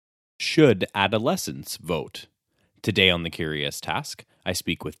Should adolescents vote? Today on The Curious Task, I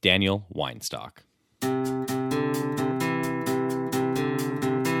speak with Daniel Weinstock.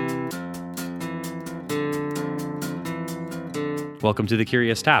 Welcome to The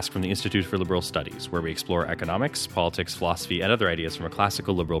Curious Task from the Institute for Liberal Studies, where we explore economics, politics, philosophy, and other ideas from a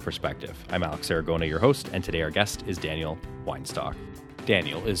classical liberal perspective. I'm Alex Aragona, your host, and today our guest is Daniel Weinstock.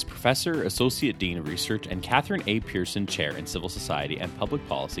 Daniel is Professor, Associate Dean of Research, and Catherine A. Pearson Chair in Civil Society and Public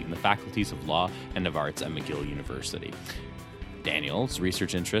Policy in the Faculties of Law and of Arts at McGill University. Daniel's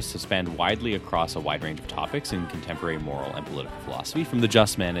research interests have spanned widely across a wide range of topics in contemporary moral and political philosophy, from the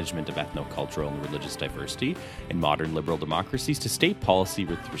just management of ethno-cultural and religious diversity in modern liberal democracies to state policy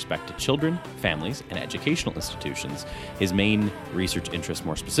with respect to children, families, and educational institutions. His main research interests,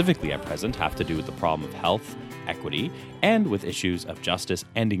 more specifically at present, have to do with the problem of health, equity, and with issues of justice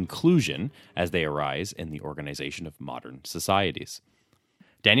and inclusion as they arise in the organization of modern societies.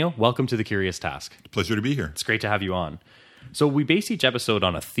 Daniel, welcome to The Curious Task. Pleasure to be here. It's great to have you on. So we base each episode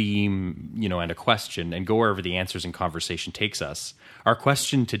on a theme, and a question, and go wherever the answers and conversation takes us. Our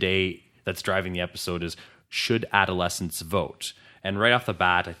question today that's driving the episode is, should adolescents vote? And right off the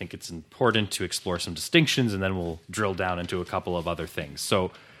bat, I think it's important to explore some distinctions, and then we'll drill down into a couple of other things.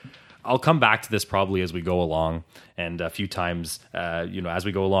 So I'll come back to this probably as we go along, and a few times, as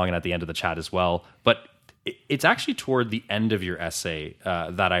we go along and at the end of the chat as well. But it's actually toward the end of your essay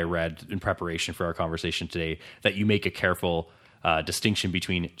that I read in preparation for our conversation today that you make a careful distinction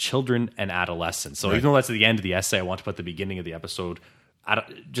between children and adolescents. So even though that's at the end of the essay, I want to put the beginning of the episode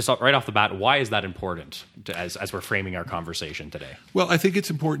just right off the bat. Why is that important as we're framing our conversation today? Well, I think it's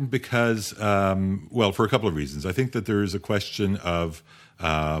important because, for a couple of reasons. I think that there is a question of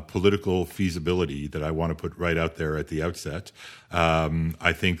political feasibility that I want to put right out there at the outset.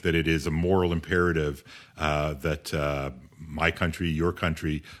 I think that it is a moral imperative that my country, your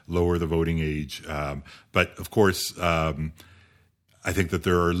country, lower the voting age. But of course, I think that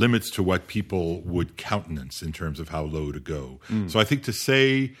there are limits to what people would countenance in terms of how low to go. So I think to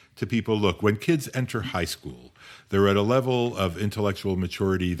say to people, look, when kids enter high school, they're at a level of intellectual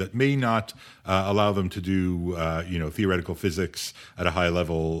maturity that may not allow them to do, theoretical physics at a high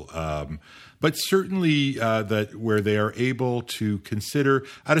level, but certainly that where they are able to consider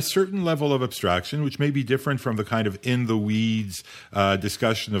at a certain level of abstraction, which may be different from the kind of in-the-weeds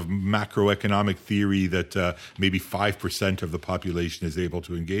discussion of macroeconomic theory that maybe 5% of the population is able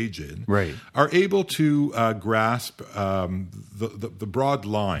to engage in, are able to grasp the broad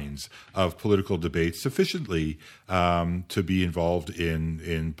lines of political debate sufficiently to be involved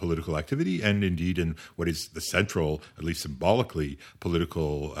in political activity and indeed in what is the central, at least symbolically,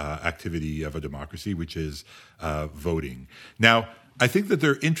 political activity of a democracy, which is voting. Now, I think that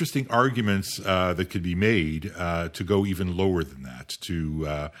there are interesting arguments that could be made to go even lower than that,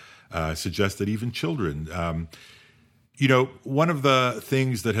 to suggest that even children one of the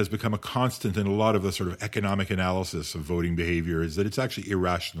things that has become a constant in a lot of the sort of economic analysis of voting behavior is that it's actually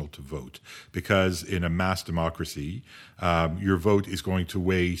irrational to vote, because in a mass democracy, your vote is going to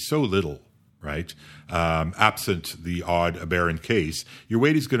weigh so little, right? Absent the odd aberrant case, your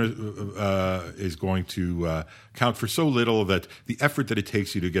weight is going to count for so little that the effort that it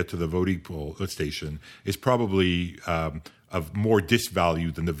takes you to get to the voting station is probably of more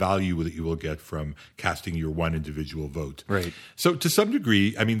disvalue than the value that you will get from casting your one individual vote. Right. So to some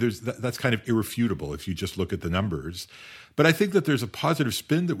degree, I mean, that's kind of irrefutable if you just look at the numbers. But I think that there's a positive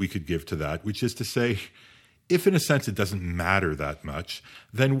spin that we could give to that, which is to say, if in a sense it doesn't matter that much,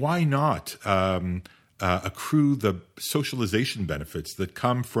 then why not accrue the socialization benefits that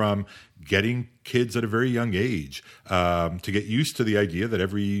come from getting kids at a very young age to get used to the idea that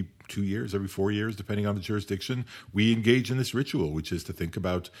every 2 years, every 4 years, depending on the jurisdiction, we engage in this ritual, which is to think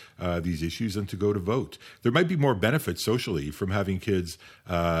about these issues and to go to vote. There might be more benefits socially from having kids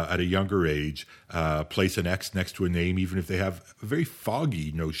at a younger age place an X next to a name, even if they have a very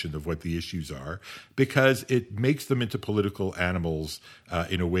foggy notion of what the issues are, because it makes them into political animals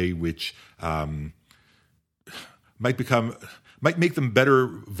in a way which might make them better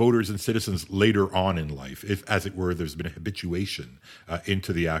voters and citizens later on in life, if, as it were, there's been a habituation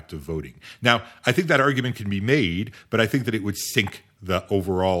into the act of voting. Now, I think that argument can be made, but I think that it would sink the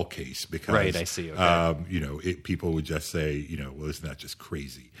overall case because, right, I see. Okay. People would just say, well, isn't that just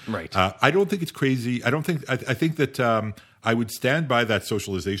crazy? Right. I don't think it's crazy. I think that I would stand by that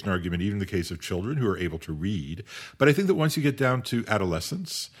socialization argument, even in the case of children who are able to read. But I think that once you get down to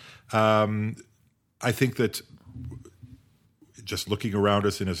adolescence, I think that just looking around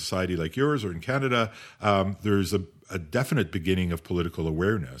us in a society like yours or in Canada, there's a definite beginning of political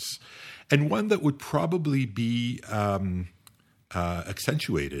awareness, and one that would probably be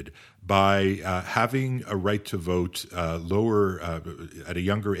accentuated by having a right to vote lower at a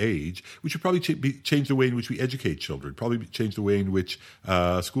younger age, which would probably change the way in which we educate children, probably change the way in which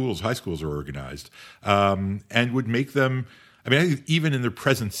high schools are organized, and would make them. I mean, I think even in their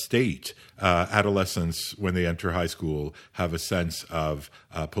present state, adolescents, when they enter high school, have a sense of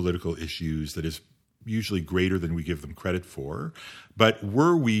political issues that is usually greater than we give them credit for. But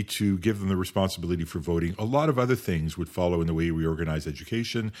were we to give them the responsibility for voting, a lot of other things would follow in the way we organize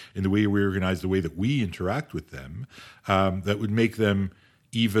education, in the way we organize the way that we interact with them, that would make them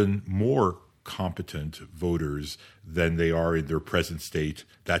even more competent voters than they are in their present state,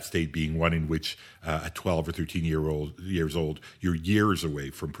 that state being one in which at 12 or 13 years old, you're years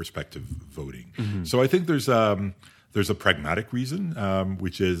away from prospective voting. Mm-hmm. So I think there's a pragmatic reason,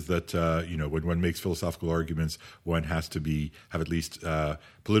 which is that when one makes philosophical arguments, one has to have at least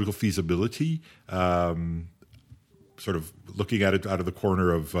political feasibility, sort of looking at it out of the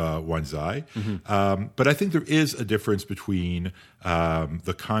corner of one's eye. Mm-hmm. But I think there is a difference between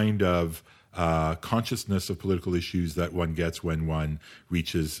the kind of consciousness of political issues that one gets when one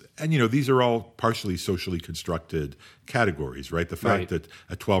reaches, and these are all partially socially constructed categories, right? The fact that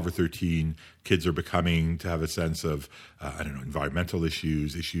at 12 or 13, kids are beginning to have a sense of, environmental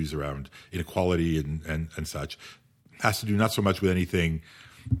issues around inequality and such, has to do not so much with anything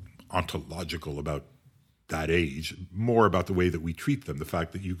ontological about that age, more about the way that we treat them, the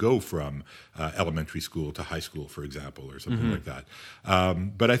fact that you go from elementary school to high school, for example, or something like that.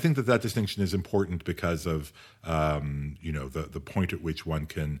 But I think that distinction is important because of the point at which one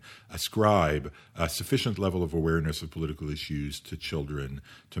can ascribe a sufficient level of awareness of political issues to children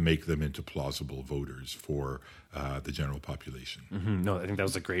to make them into plausible voters for the general population. Mm-hmm. No, I think that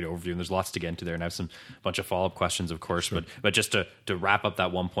was a great overview, and there's lots to get into there, and I have a bunch of follow-up questions, of course, sure. but just to wrap up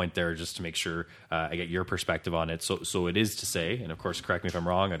that one point there, just to make sure I get your perspective on it. So it is to say, and of course, correct me if I'm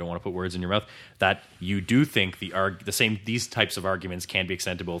wrong, I don't want to put words in your mouth, that you do think these types of arguments can be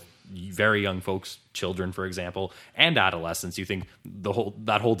extended to both very young folks, children, for example, and adolescents. You think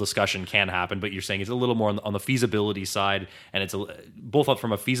that whole discussion can happen, but you're saying it's a little more on the feasibility side, and it's both up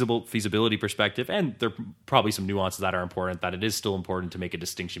from a feasibility perspective, and there are probably some nuances that are important, that it is still important to make a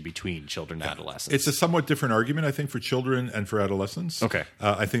distinction between children and adolescents. It's a somewhat different argument, I think, for children and for adolescents. Okay.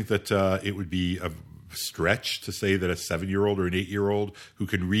 I think that it would be a stretch to say that a 7-year-old or an 8-year-old who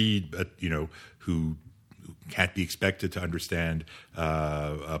can read, who can't be expected to understand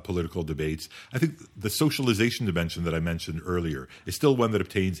political debates. I think the socialization dimension that I mentioned earlier is still one that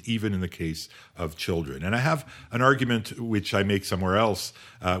obtains even in the case of children. And I have an argument which I make somewhere else,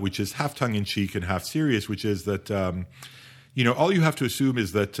 which is half tongue-in-cheek and half serious, which is that all you have to assume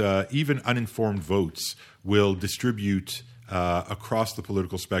is that even uninformed votes will distribute across the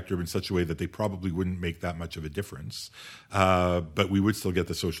political spectrum in such a way that they probably wouldn't make that much of a difference, but we would still get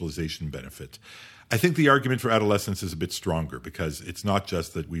the socialization benefit. I think the argument for adolescence is a bit stronger because it's not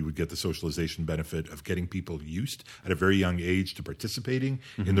just that we would get the socialization benefit of getting people used at a very young age to participating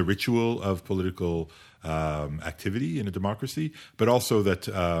in the ritual of political activity in a democracy, but also that,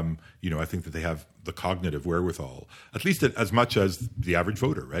 I think that they have the cognitive wherewithal, at least as much as the average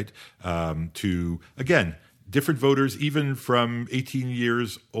voter, right, to, again, different voters, even from 18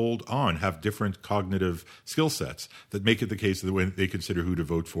 years old on, have different cognitive skill sets that make it the case that when they consider who to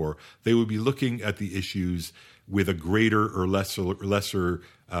vote for, they will be looking at the issues with a greater or lesser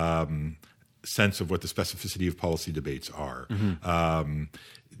sense of what the specificity of policy debates are. Mm-hmm.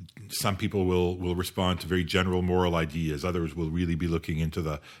 Some people will respond to very general moral ideas. Others will really be looking into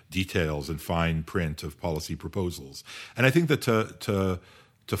the details and fine print of policy proposals. And I think that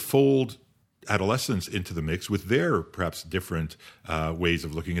to fold adolescents into the mix with their perhaps different ways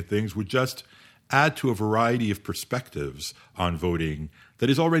of looking at things would just add to a variety of perspectives on voting that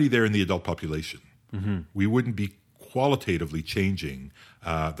is already there in the adult population. Mm-hmm. We wouldn't be qualitatively changing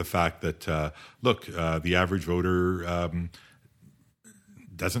the fact that, the average voter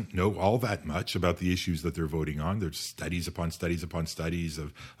doesn't know all that much about the issues that they're voting on. There's studies upon studies upon studies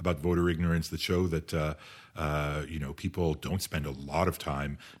about voter ignorance that show that people don't spend a lot of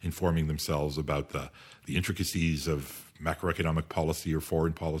time informing themselves about the intricacies of macroeconomic policy or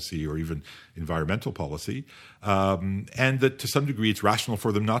foreign policy or even environmental policy, and that to some degree it's rational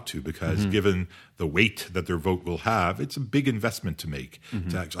for them not to, because given the weight that their vote will have, it's a big investment to make,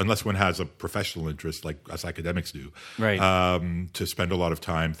 unless one has a professional interest like us academics do, right. To spend a lot of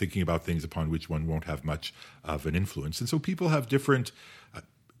time thinking about things upon which one won't have much of an influence. And so people have different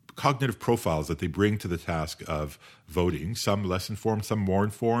cognitive profiles that they bring to the task of voting, some less informed, some more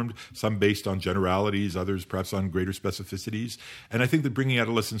informed, some based on generalities, others perhaps on greater specificities. And I think that bringing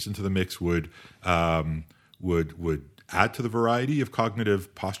adolescents into the mix would add to the variety of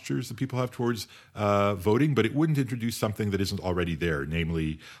cognitive postures that people have towards voting, but it wouldn't introduce something that isn't already there,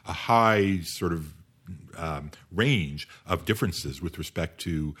 namely a high sort of range of differences with respect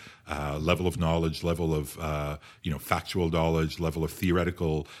to level of knowledge, level of factual knowledge, level of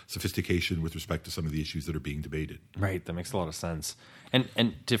theoretical sophistication with respect to some of the issues that are being debated. Right, that makes a lot of sense.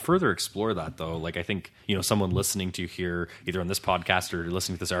 And to further explore that, though, like I think someone listening to here, either on this podcast or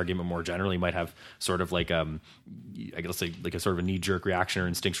listening to this argument more generally, might have sort of like I guess like a sort of a knee jerk reaction or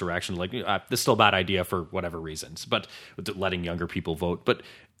instinctual reaction, like this is still a bad idea for whatever reasons, but letting younger people vote. But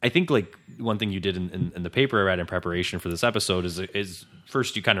I think like one thing you did in the paper I read in preparation for this episode is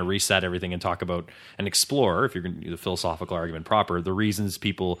first you kind of reset everything and talk about and explore, if you're going to do the philosophical argument proper, the reasons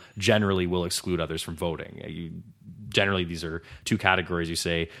people generally will exclude others from voting. Generally, these are two categories, you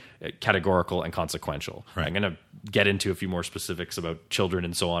say, categorical and consequential. Right. I'm going to get into a few more specifics about children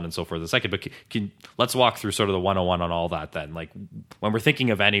and so on and so forth in a second, but let's walk through sort of the 101 on all that then. Like when we're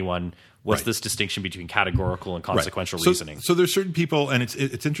thinking of anyone, what's this distinction between categorical and consequential reasoning? So there's certain people, and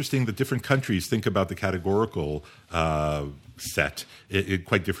it's interesting that different countries think about the categorical set in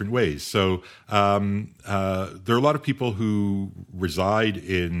quite different ways. So there are a lot of people who reside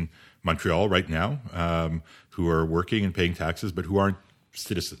in Montreal right now, who are working and paying taxes, but who aren't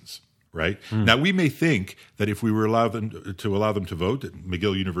citizens, right? Now, we may think that if we were allow them to vote, at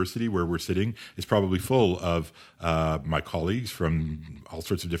McGill University, where we're sitting, is probably full of my colleagues from all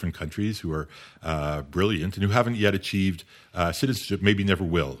sorts of different countries who are brilliant and who haven't yet achieved citizenship, maybe never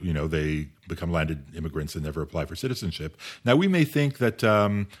will. They become landed immigrants and never apply for citizenship. Now, we may think that,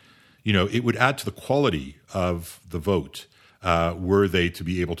 it would add to the quality of the vote were they to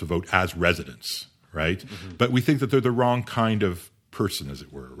be able to vote as residents, right? Mm-hmm. But we think that they're the wrong kind of person, as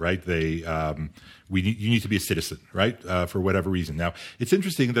it were, right? You need to be a citizen, right? For whatever reason. Now, it's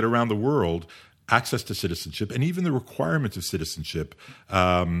interesting that around the world, access to citizenship and even the requirements of citizenship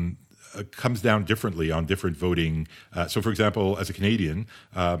comes down differently on different voting. So, for example, as a Canadian,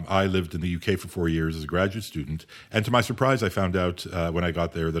 I lived in the UK for 4 years as a graduate student. And to my surprise, I found out when I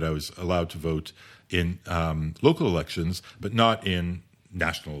got there that I was allowed to vote in local elections, but not in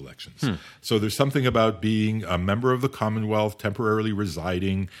national elections. So there's something about being a member of the Commonwealth, temporarily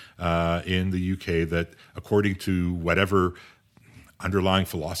residing in the UK, that according to whatever underlying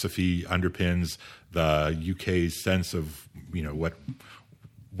philosophy underpins the UK's sense of,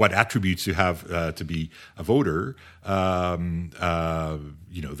 what attributes you have to be a voter, that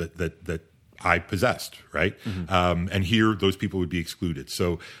I possessed, right? Mm-hmm. And here, those people would be excluded.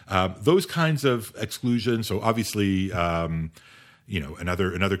 So those kinds of exclusions. So obviously,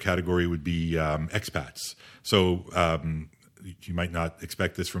 another category would be expats. So you might not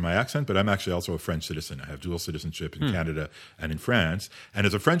expect this from my accent, but I'm actually also a French citizen. I have dual citizenship in Canada and in France. And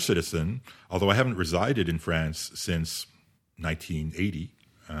as a French citizen, although I haven't resided in France since 1980,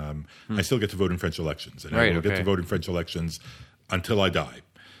 I still get to vote in French elections. And I will get to vote in French elections until I die.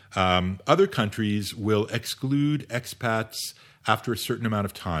 Other countries will exclude expats after a certain amount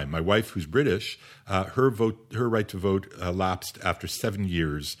of time. My wife, who's British, her right to vote lapsed after 7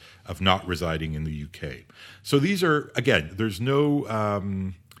 years of not residing in the UK. So these are, again, there's no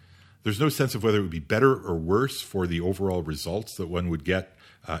sense of whether it would be better or worse for the overall results that one would get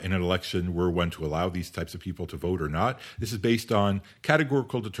in an election were one to allow these types of people to vote or not. This is based on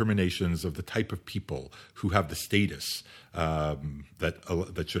categorical determinations of the type of people who have the status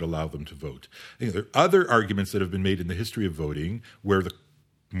that should allow them to vote. There are other arguments that have been made in the history of voting where the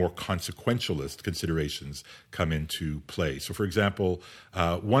more consequentialist considerations come into play. So, for example,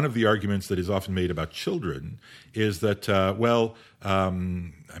 one of the arguments that is often made about children is that, I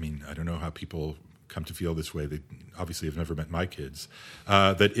don't know how people come to feel this way. They obviously have never met my kids.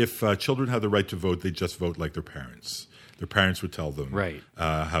 That if children have the right to vote, they just vote like their parents. Their parents would tell them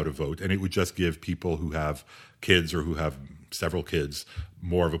how to vote, and it would just give people who have kids or who have several kids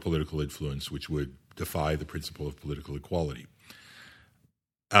more of a political influence, which would defy the principle of political equality.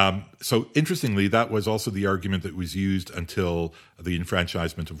 So interestingly, that was also the argument that was used until the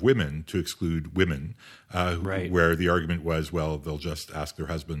enfranchisement of women to exclude women, where the argument was, well, they'll just ask their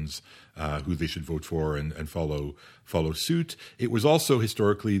husbands who they should vote for and follow suit. It was also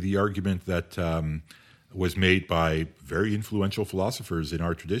historically the argument that was made by very influential philosophers in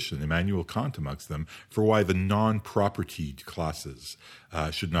our tradition, Immanuel Kant amongst them, for why the non-propertied classes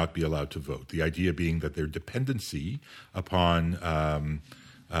should not be allowed to vote. The idea being that their dependency upon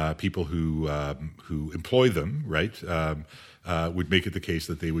people who employ them, would make it the case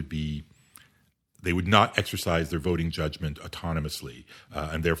that they would be they would not exercise their voting judgment autonomously,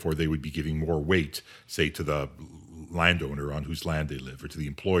 and therefore they would be giving more weight, say, to the landowner on whose land they live, or to the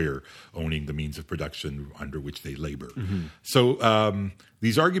employer owning the means of production under which they labor. Mm-hmm. So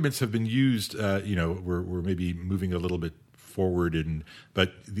these arguments have been used. We're maybe moving a little bit forward,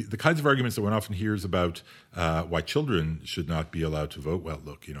 but the kinds of arguments that one often hears about why children should not be allowed to vote. Well,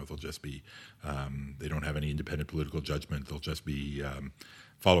 look, they'll just be they don't have any independent political judgment. They'll just be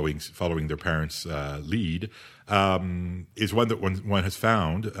following their parents' lead, is one that one has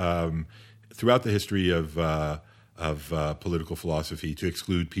found throughout the history of political philosophy to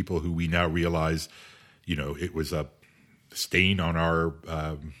exclude people who we now realize, it was a stain on our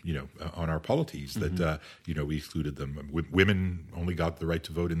on our polities that we excluded them. Women only got the right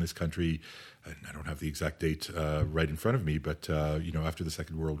to vote in this country. And I don't have the exact date right in front of me, but after the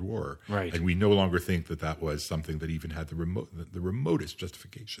Second World War, right. And we no longer think that was something that even had the remotest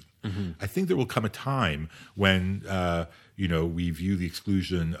justification. Mm-hmm. I think there will come a time when we view the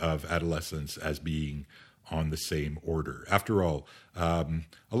exclusion of adolescents as being on the same order. After all, a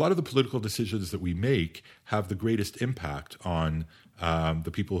lot of the political decisions that we make have the greatest impact on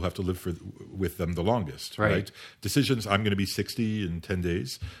the people who have to live with them the longest, right? Decisions, I'm going to be 60 in 10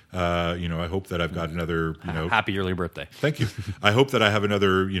 days. I hope that I've got another, Happy early birthday. Thank you. I hope that I have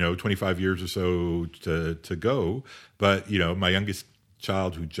another, 25 years or so to go. But, my youngest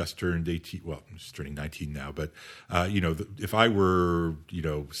child who just turned 18, well, she's turning 19 now. But, if I were,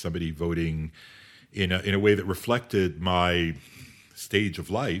 somebody voting in a way that reflected my stage of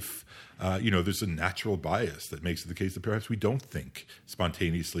life, there's a natural bias that makes it the case that perhaps we don't think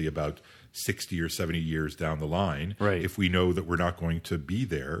spontaneously about 60 or 70 years down the line, right, if we know that we're not going to be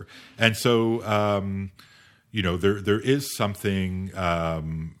there. And so, there is something...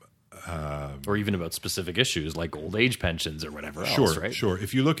 or even about specific issues like old age pensions or whatever else, right? Sure.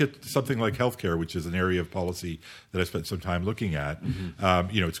 If you look at something like healthcare, which is an area of policy that I spent some time looking at,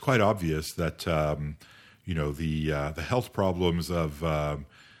 mm-hmm. It's quite obvious that, the health problems of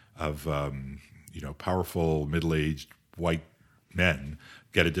powerful middle-aged white men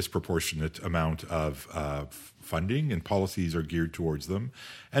get a disproportionate amount of funding, and policies are geared towards them,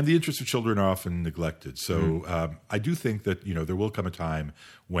 and the interests of children are often neglected. So I do think that there will come a time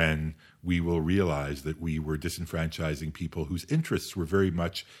when we will realize that we were disenfranchising people whose interests were very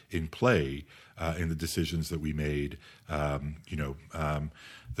much in play in the decisions that we made.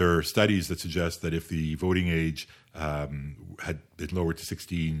 There are studies that suggest that if the voting age had been lowered to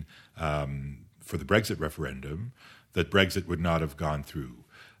 16 for the Brexit referendum, that Brexit would not have gone through.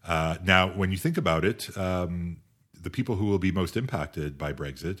 Now, when you think about it, the people who will be most impacted by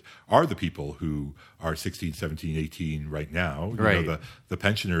Brexit are the people who are 16, 17, 18 right now. Right. The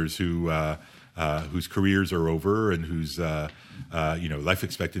pensioners whose careers are over and whose life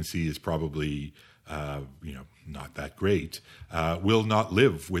expectancy is probably not that great, will not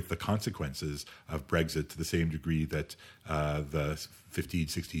live with the consequences of Brexit to the same degree that the 15,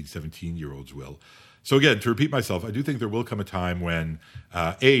 16, 17-year-olds will. So again, to repeat myself, I do think there will come a time when,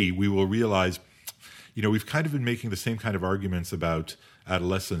 we will realize, we've kind of been making the same kind of arguments about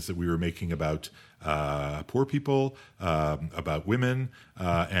adolescence that we were making about poor people, about women,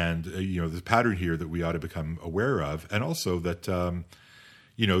 and there's a pattern here that we ought to become aware of, and also that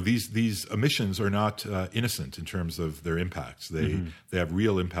these omissions are not innocent in terms of their impacts. They have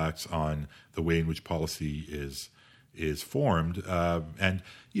real impacts on the way in which policy is formed, and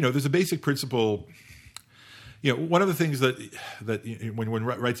there's a basic principle. One of the things that when one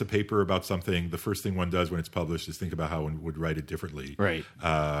writes a paper about something, the first thing one does when it's published is think about how one would write it differently. Right.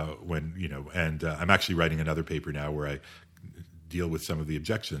 And I'm actually writing another paper now where I deal with some of the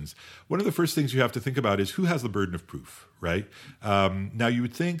objections. One of the first things you have to think about is who has the burden of proof, right? Now, you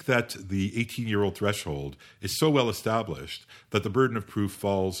would think that the 18-year-old threshold is so well established that the burden of proof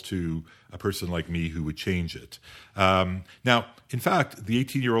falls to a person like me who would change it. Now, in fact, the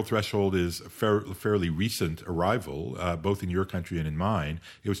 18-year-old threshold is a fairly recent arrival, both in your country and in mine.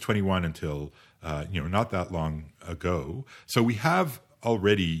 It was 21 until, not that long ago. So we have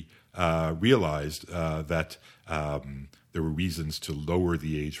already realized that there were reasons to lower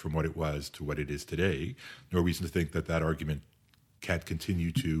the age from what it was to what it is today. No reason to think that argument can't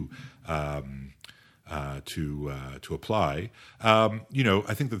continue to apply. I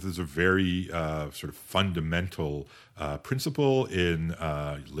think that there's a very sort of fundamental principle in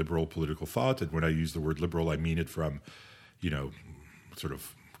liberal political thought, and when I use the word liberal, I mean it from, sort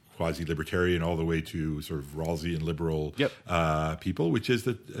of quasi-libertarian all the way to sort of Rawlsian liberal Yep. people, which is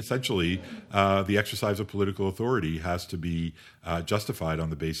that essentially the exercise of political authority has to be justified on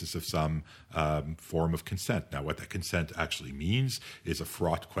the basis of some form of consent. Now, what that consent actually means is a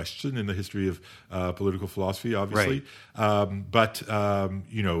fraught question in the history of political philosophy, obviously. Right.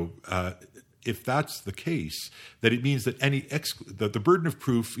 If that's the case, then it means that the burden of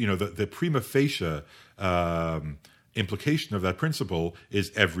proof, the prima facie implication of that principle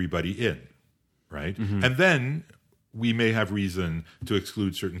is everybody in, right? Mm-hmm. And then we may have reason to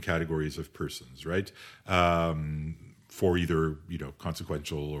exclude certain categories of persons, right? For either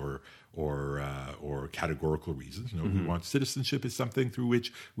consequential or categorical reasons. We want citizenship is something through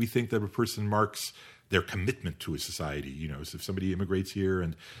which we think that a person marks their commitment to a society. So if somebody immigrates here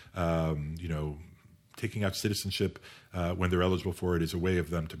and taking out citizenship when they're eligible for it is a way of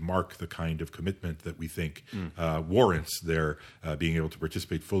them to mark the kind of commitment that we think warrants their being able to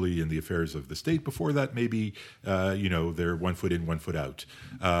participate fully in the affairs of the state. Before that, maybe, they're 1 foot in, 1 foot out.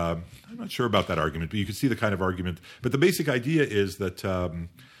 I'm not sure about that argument, but you can see the kind of argument. But the basic idea is that the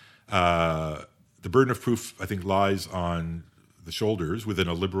burden of proof, I think, lies on the shoulders within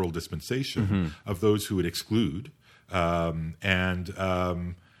a liberal dispensation of those who would exclude.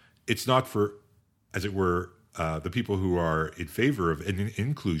 It's not for, as it were, the people who are in favor of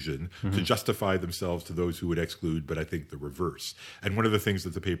inclusion to justify themselves to those who would exclude, but I think the reverse. And one of the things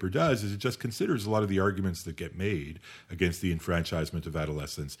that the paper does is it just considers a lot of the arguments that get made against the enfranchisement of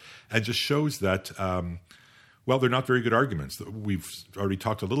adolescents and just shows that, they're not very good arguments. We've already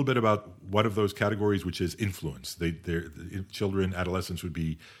talked a little bit about one of those categories, which is influence. Children, adolescents would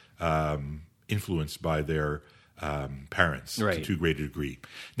be influenced by their parents to too great a degree.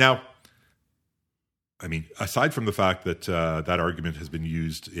 Now, I mean, aside from the fact that that argument has been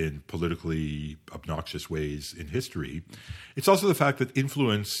used in politically obnoxious ways in history, it's also the fact that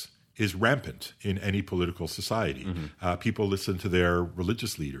influence is rampant in any political society. People listen to their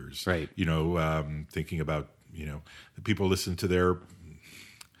religious leaders, right? Thinking about, people listen to their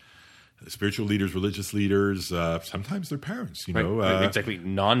spiritual leaders, religious leaders, sometimes their parents, Right. Exactly.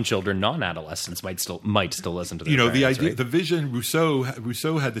 Non-children, non-adolescents might still listen to their parents, the idea, right? the vision, Rousseau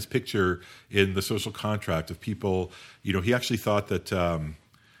had this picture in The Social Contract of people, he actually thought that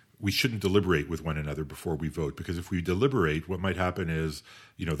we shouldn't deliberate with one another before we vote, because if we deliberate, what might happen is,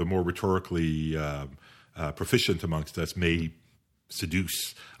 the more rhetorically proficient amongst us may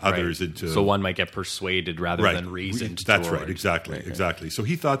seduce others into... So one might get persuaded rather than reasoned. That's right, exactly. So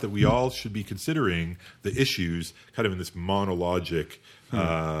he thought that we all should be considering the issues kind of in this monologic,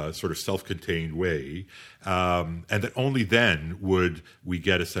 sort of self-contained way, and that only then would we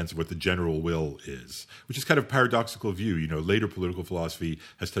get a sense of what the general will is, which is kind of a paradoxical view. Later political philosophy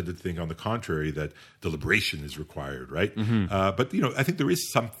has tended to think, on the contrary, that deliberation is required, right? But, I think there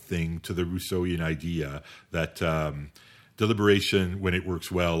is something to the Rousseauian idea that... deliberation, when it works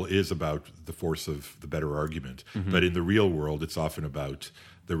well, is about the force of the better argument. But in the real world, it's often about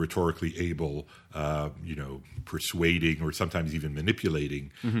the rhetorically able, persuading or sometimes even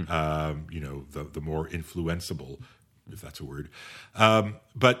manipulating, the more influenceable, if that's a word.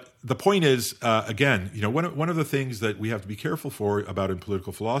 But the point is, again, one of the things that we have to be careful about in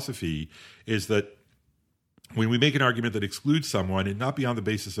political philosophy is that when we make an argument that excludes someone, it not be on the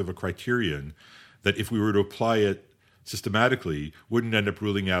basis of a criterion that, if we were to apply it systematically, wouldn't end up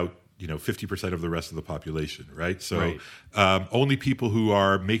ruling out 50% of the rest of the population, right? So only people who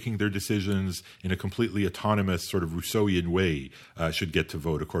are making their decisions in a completely autonomous sort of Rousseauian way should get to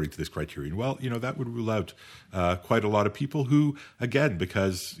vote according to this criterion. Well, that would rule out quite a lot of people who, again,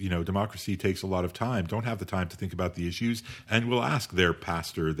 because democracy takes a lot of time, don't have the time to think about the issues, and will ask their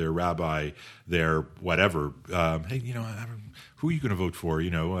pastor, their rabbi, their whatever, hey, who are you going to vote for?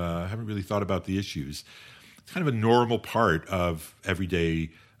 I haven't really thought about the issues. It's kind of a normal part of everyday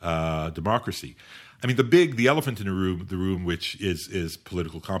democracy. I mean, the elephant in the room, which is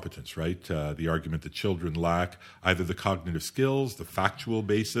political competence, right? The argument that children lack either the cognitive skills, the factual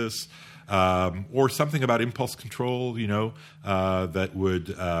basis, or something about impulse control, that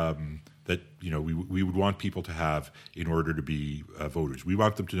would we would want people to have in order to be voters. We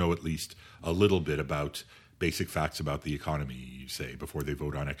want them to know at least a little bit about basic facts about the economy, you say, before they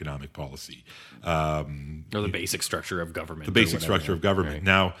vote on economic policy. Or the basic structure of government. The basic structure of government. Right.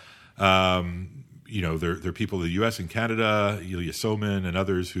 Now, there are people in the U.S. and Canada, Ilya Somin and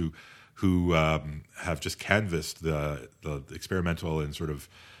others who have just canvassed the experimental and sort of,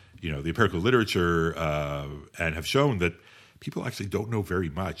 the empirical literature and have shown that people actually don't know very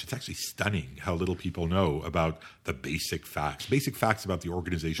much. It's actually stunning how little people know about the basic facts about the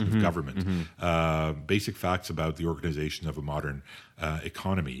organization of government, basic facts about the organization of a modern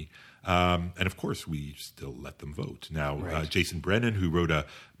economy. And of course, we still let them vote. Now, Jason Brennan, who wrote a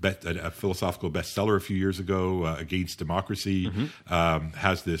philosophical bestseller a few years ago, Against Democracy,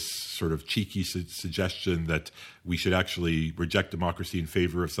 has this sort of cheeky suggestion that we should actually reject democracy in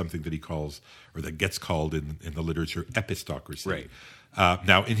favor of something that he calls, or that gets called in the literature, epistocracy. Right.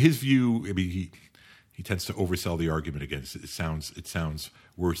 Now, in his view, I mean, he tends to oversell the argument against it. It sounds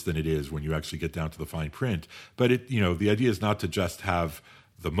worse than it is when you actually get down to the fine print. But the idea is not to just have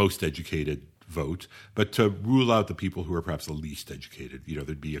the most educated vote, but to rule out the people who are perhaps the least educated.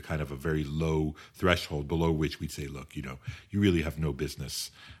 There'd be a kind of a very low threshold below which we'd say, look, you really have no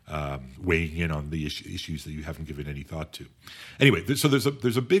business weighing in on the issues that you haven't given any thought to. Anyway, so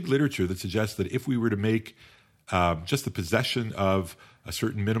there's a big literature that suggests that if we were to make just the possession of a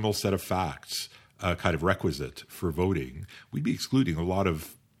certain minimal set of facts kind of requisite for voting, we'd be excluding a lot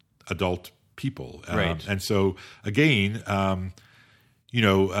of adult people. Right. And so, again,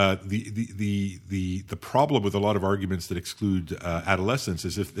 the problem with a lot of arguments that exclude adolescents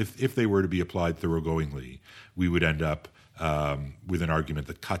is if they were to be applied thoroughgoingly, we would end up with an argument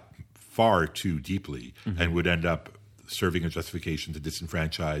that cut far too deeply and would end up serving a justification to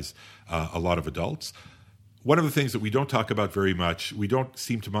disenfranchise a lot of adults. One of the things that we don't talk about very much, we don't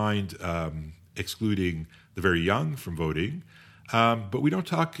seem to mind excluding the very young from voting. But we don't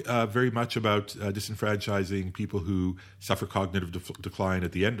talk very much about disenfranchising people who suffer cognitive decline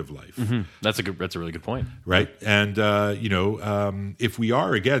at the end of life. That's a really good point. Right. And, if we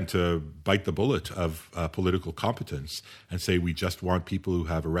are, again, to bite the bullet of political competence and say we just want people who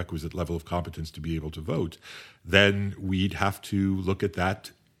have a requisite level of competence to be able to vote, then we'd have to look at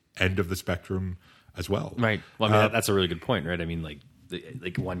that end of the spectrum as well. Right. Well, I mean, that's a really good point, right? I mean, like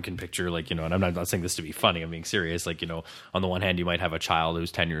one can picture, and I'm not saying this to be funny, I'm being serious. On the one hand, you might have a child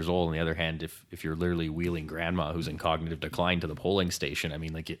who's 10 years old. On the other hand, if you're literally wheeling grandma who's in cognitive decline to the polling station, I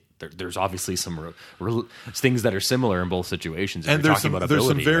mean, there's obviously some things that are similar in both situations. And there's some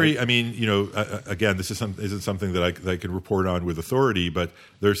very, right? I mean, again, this isn't something that I can report on with authority, but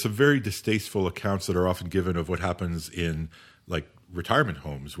there's some very distasteful accounts that are often given of what happens in retirement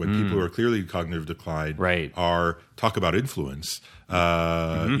homes when people who are clearly in cognitive decline talk about influence,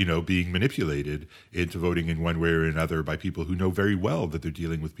 being manipulated into voting in one way or another by people who know very well that they're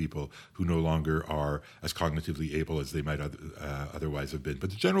dealing with people who no longer are as cognitively able as they might otherwise have been. But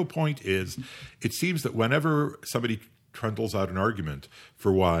the general point is, it seems that whenever somebody trundles out an argument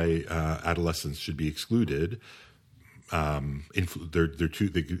for why adolescents should be excluded, they're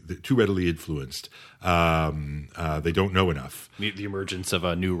too readily influenced. They don't know enough. The emergence of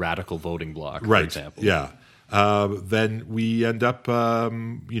a new radical voting bloc, for example. Yeah. Then we end up,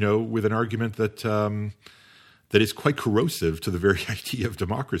 with an argument that is quite corrosive to the very idea of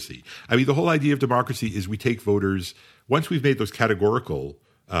democracy. I mean, the whole idea of democracy is we take voters, once we've made those categorical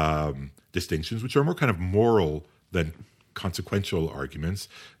distinctions, which are more kind of moral than consequential arguments,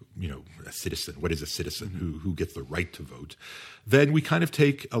 a citizen, what is a citizen, who gets the right to vote, then we kind of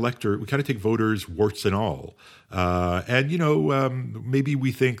take voters warts and all. Maybe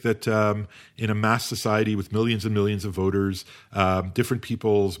we think that in a mass society with millions and millions of voters, different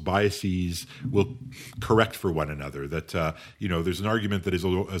people's biases will correct for one another. That, there's an argument that is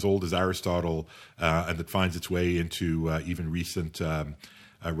as old as Aristotle and that finds its way into even recent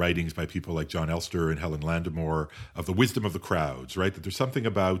writings by people like John Elster and Helen Landemore of the wisdom of the crowds, right? That there's something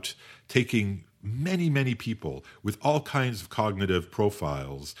about taking many, many people with all kinds of cognitive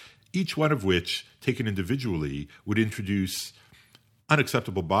profiles, each one of which, taken individually, would introduce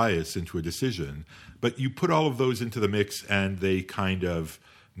unacceptable bias into a decision. But you put all of those into the mix and they kind of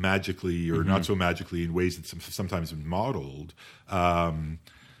magically, or not so magically in ways that sometimes have been modeled,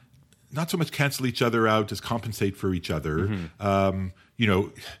 not so much cancel each other out as compensate for each other.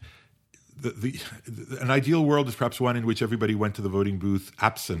 An ideal world is perhaps one in which everybody went to the voting booth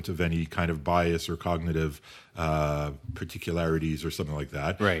absent of any kind of bias or cognitive particularities or something like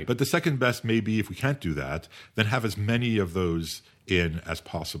that. Right. But the second best may be, if we can't do that, then have as many of those in as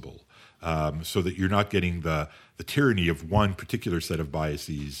possible, so that you're not getting the tyranny of one particular set of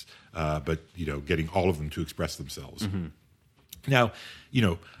biases, but getting all of them to express themselves. Now,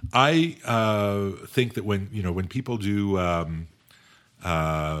 I think that when people do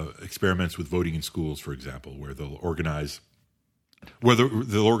experiments with voting in schools, for example, where they'll organize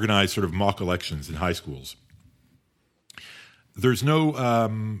sort of mock elections in high schools, there's no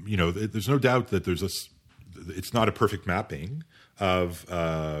there's no doubt that it's not a perfect mapping of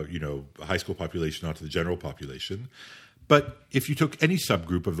a high school population onto the general population. But if you took any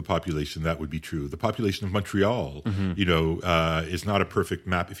subgroup of the population, that would be true. The population of Montreal, is not a perfect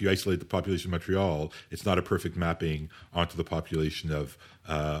map. If you isolate the population of Montreal, it's not a perfect mapping onto the population of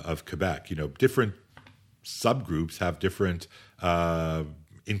Quebec. Different subgroups have different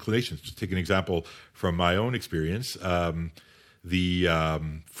inclinations. To take an example from my own experience, the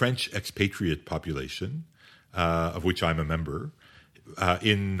French expatriate population, of which I'm a member,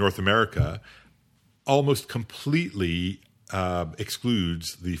 in North America, almost completely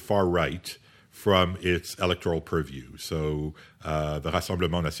excludes the far right from its electoral purview. So the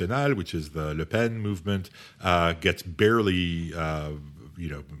Rassemblement National, which is the Le Pen movement, gets barely,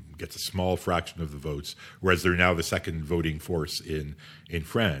 gets a small fraction of the votes, whereas they're now the second voting force in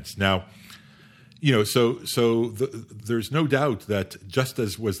France. Now, there's no doubt that just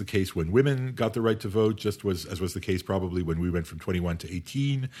as was the case when women got the right to vote, as was the case probably when we went from 21 to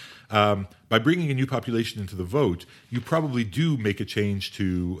 18, by bringing a new population into the vote, you probably do make a change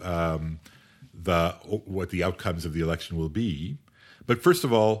to what the outcomes of the election will be. But first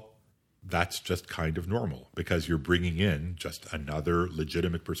of all, that's just kind of normal because you're bringing in just another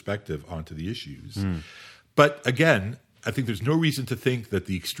legitimate perspective onto the issues. But again, I think there's no reason to think that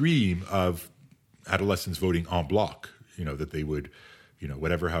the extreme of adolescents voting en bloc, that they would,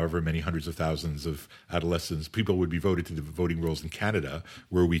 however many hundreds of thousands of adolescents, people would be voted to the voting rolls in Canada,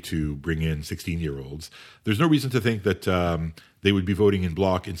 were we to bring in 16-year-olds. There's no reason to think that they would be voting in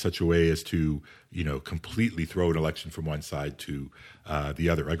bloc in such a way as to, completely throw an election from one side to the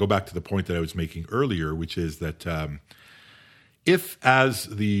other. I go back to the point that I was making earlier, which is that if, as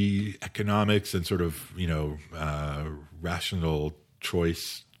the economics and sort of, rational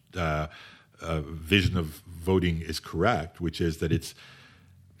choice vision of voting is correct, which is that it's,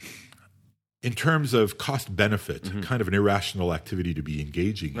 in terms of cost benefit, kind of an irrational activity to be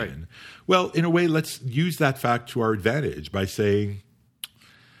engaging in. Well, in a way, let's use that fact to our advantage by saying,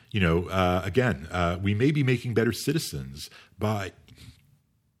 again, we may be making better citizens by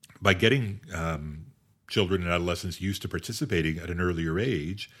getting children and adolescents used to participating at an earlier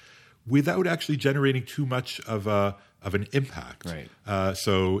age without actually generating too much of an impact. Right.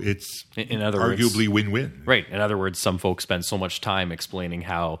 So it's in other arguably win-win. Right. In other words, some folks spend so much time explaining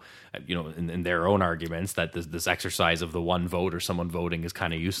how, in their own arguments, that this exercise of the one vote or someone voting is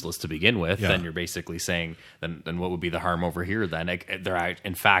kind of useless to begin with. Yeah. Then you're basically saying, then what would be the harm over here then? There,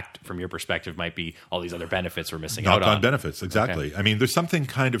 in fact, from your perspective, might be all these other benefits we're missing out on. Knock-on benefits, exactly. Okay. I mean, there's something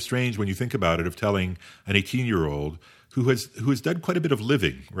kind of strange when you think about it of telling an 18-year-old who has done quite a bit of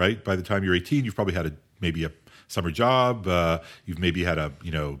living, right? By the time you're 18, you've probably had maybe a summer job. You've maybe had a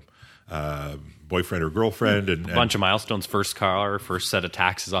boyfriend or girlfriend, and a bunch of milestones: first car, first set of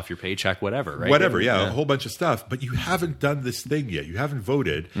taxes off your paycheck, whatever. Right? Whatever, yeah, a whole bunch of stuff. But you haven't done this thing yet. You haven't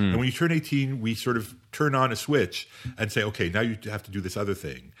voted. And when you turn 18, we sort of turn on a switch and say, okay, now you have to do this other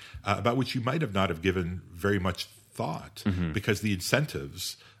thing about which you might have not have given very much thought because the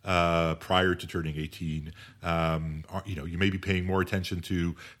incentives prior to turning 18, you may be paying more attention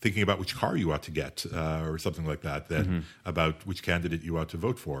to thinking about which car you ought to get or something like that than about which candidate you ought to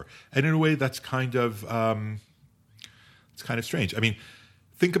vote for. And in a way, that's kind of strange. I mean,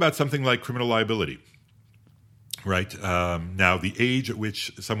 think about something like criminal liability, right? Now, the age at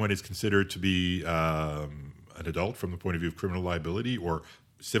which someone is considered to be an adult from the point of view of criminal liability or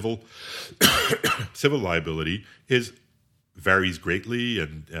civil liability varies greatly,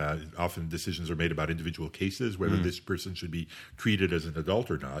 and often decisions are made about individual cases, whether this person should be treated as an adult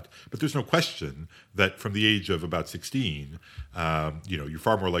or not. But there's no question that from the age of about 16, you're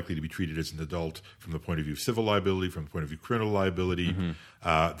far more likely to be treated as an adult from the point of view of civil liability, from the point of view of criminal liability,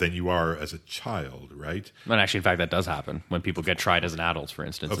 than you are as a child, right? And actually, in fact, that does happen when people get tried as an adult, for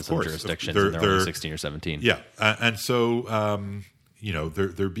instance, in some jurisdictions, and they're only 16 or 17. Yeah, and so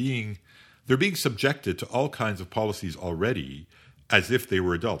they're being subjected to all kinds of policies already as if they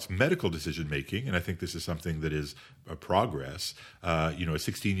were adults. Medical decision making, and I think this is something that is a progress. A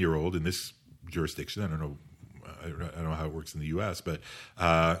 16-year-old in this jurisdiction, I don't know how it works in the U.S., but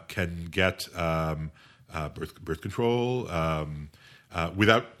can get birth control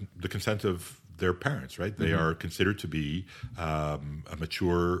without the consent of their parents, right? They are considered to be a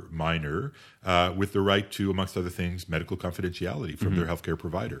mature minor with the right to, amongst other things, medical confidentiality from their healthcare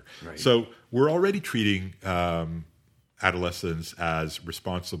provider. Right. So we're already treating adolescents as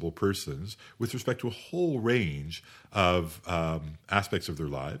responsible persons with respect to a whole range of aspects of their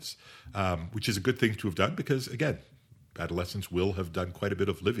lives, which is a good thing to have done because, again, adolescents will have done quite a bit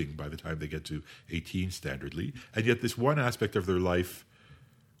of living by the time they get to 18 standardly. And yet this one aspect of their life,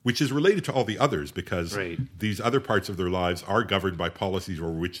 which is related to all the others because these other parts of their lives are governed by policies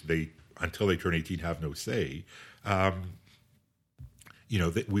over which they, until they turn 18, have no say,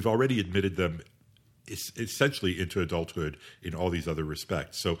 we've already admitted them essentially into adulthood in all these other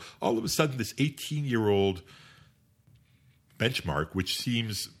respects. So all of a sudden, this 18-year-old benchmark, which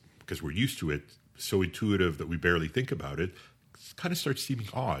seems, because we're used to it, so intuitive that we barely think about it, kind of starts seeming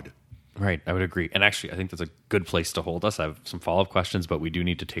odd. Right, I would agree. And actually, I think that's a good place to hold us. I have some follow-up questions, but we do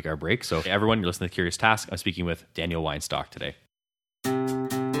need to take our break. So everyone, you're listening to Curious Task. I'm speaking with Daniel Weinstock today.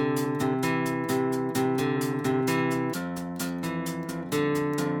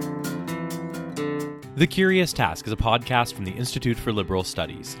 The Curious Task is a podcast from the Institute for Liberal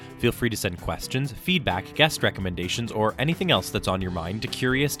Studies. Feel free to send questions, feedback, guest recommendations, or anything else that's on your mind to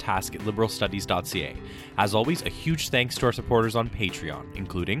curioustask@liberalstudies.ca. As always, a huge thanks to our supporters on Patreon,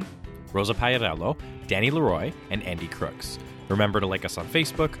 including Rosa Pagliarello, Danny Leroy, and Andy Crooks. Remember to like us on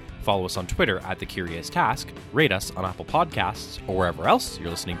Facebook, follow us on Twitter at The Curious Task, rate us on Apple Podcasts or wherever else you're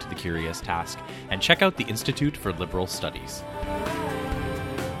listening to The Curious Task, and check out the Institute for Liberal Studies.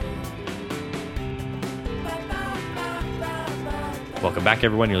 Welcome back,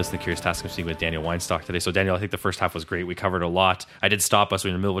 everyone. You're listening to Curious Task. I'm speaking with Daniel Weinstock today. So, Daniel, I think the first half was great. We covered a lot. I did stop us.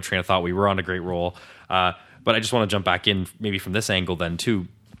 We were in the middle of a train of thought. We were on a great roll. But I just want to jump back in, maybe from this angle then, too.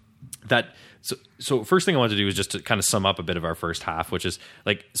 So first thing I wanted to do is just to kind of sum up a bit of our first half, which is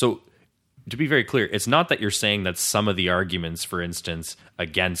so to be very clear, it's not that you're saying that some of the arguments, for instance,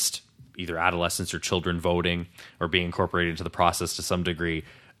 against either adolescents or children voting or being incorporated into the process to some degree,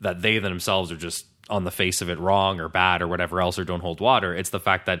 that they themselves are just on the face of it wrong or bad or whatever else or don't hold water. It's the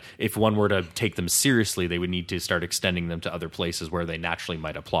fact that if one were to take them seriously, they would need to start extending them to other places where they naturally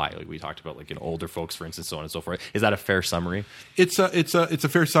might apply. Like we talked about, older folks, for instance, so on and so forth. Is that a fair summary? It's a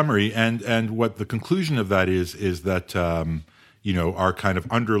fair summary, and what the conclusion of that is that our kind of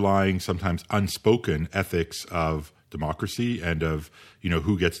underlying, sometimes unspoken ethics of democracy and of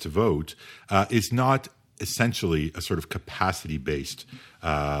who gets to vote is not essentially a sort of capacity-based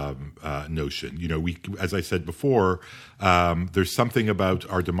notion. We, as I said before, there's something about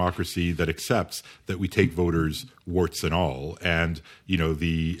our democracy that accepts that we take voters warts and all. And,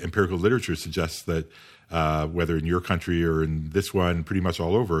 the empirical literature suggests that whether in your country or in this one, pretty much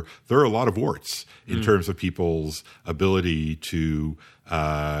all over, there are a lot of warts in terms of people's ability to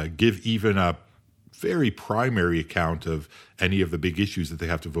give even a very primary account of any of the big issues that they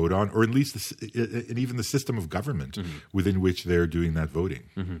have to vote on, or at least and even the system of government within which they're doing that voting.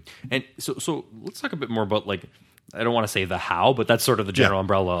 And so let's talk a bit more about I don't want to say the how, but that's sort of the general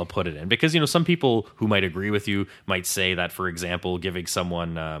umbrella I'll put it in. Because, some people who might agree with you might say that, for example, giving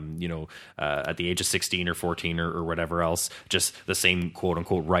someone, at the age of 16 or 14 or whatever else, just the same quote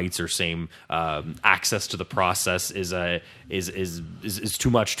unquote rights or same access to the process is too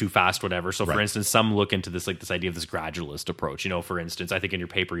much, too fast, whatever. So, for instance, some look into this idea of this gradualist approach. For instance, I think in your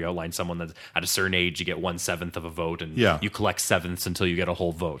paper you outline someone that at a certain age you get 1/7 of a vote, and you collect sevenths until you get a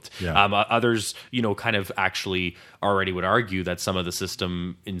whole vote. Others, kind of actually already would argue that some of the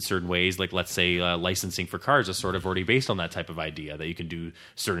system in certain ways, like let's say licensing for cars, is sort of already based on that type of idea, that you can do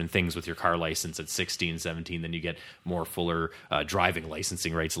certain things with your car license at 16, 17, then you get more fuller driving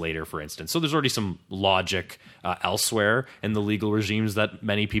licensing rights later, for instance. So there's already some logic elsewhere in the legal regimes that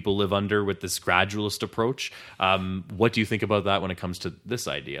many people live under with this gradualist approach. What do you think about that when it comes to this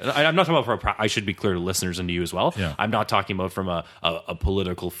idea? I'm not talking about I should be clear to listeners and to you as well. I'm not talking about from a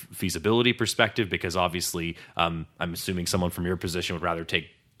political feasibility perspective, because obviously I'm assuming someone from your position would rather take,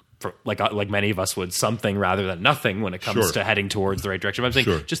 like many of us would, something rather than nothing when it comes to heading towards the right direction. But I'm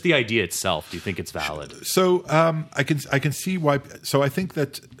saying just the idea itself. Do you think it's valid? So I can see why. So I think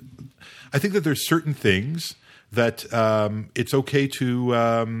that there's certain things that it's okay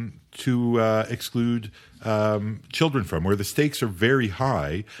to exclude children from, where the stakes are very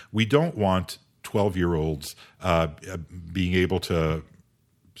high. We don't want 12-year-olds being able to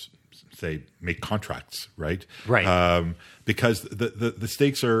say make contracts, right? Because the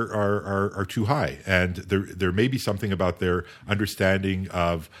stakes are too high, and there may be something about their understanding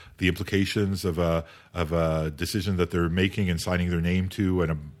of the implications of a decision that they're making and signing their name to,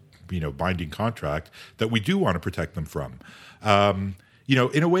 and a binding contract that we do want to protect them from.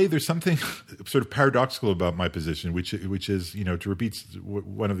 In a way, there's something sort of paradoxical about my position, which is, to repeat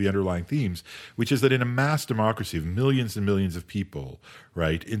one of the underlying themes, which is that in a mass democracy of millions and millions of people,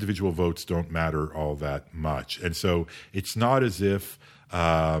 right, individual votes don't matter all that much. And so it's not as if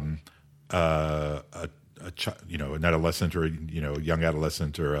an adolescent or a young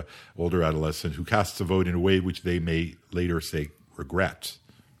adolescent or an older adolescent who casts a vote in a way which they may later say regret,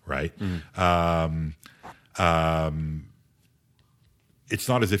 right? It's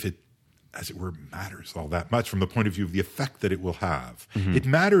not as if it as it were, matters all that much from the point of view of the effect that it will have. It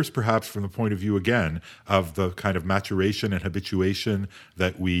matters perhaps from the point of view, again, of the kind of maturation and habituation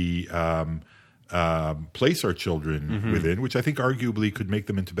that we place our children within, which I think arguably could make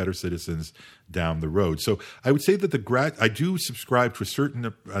them into better citizens down the road. So I would say that I do subscribe to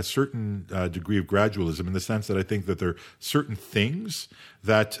a certain degree of gradualism, in the sense that I think that there are certain things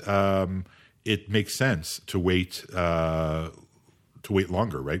that it makes sense to wait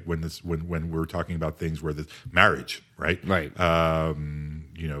longer, right? When we're talking about things where the marriage, right?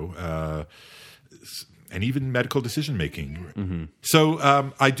 And even medical decision making. So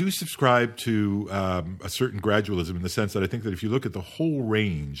I do subscribe to a certain gradualism, in the sense that I think that if you look at the whole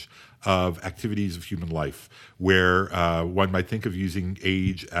range of activities of human life, where one might think of using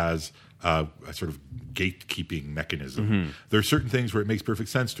age as a sort of gatekeeping mechanism. There are certain things where it makes perfect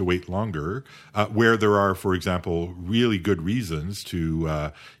sense to wait longer, where there are, for example, really good reasons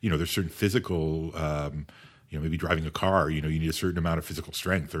to, there's certain physical, maybe driving a car, you need a certain amount of physical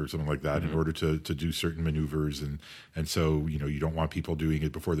strength or something like that in order to do certain maneuvers. And so, you don't want people doing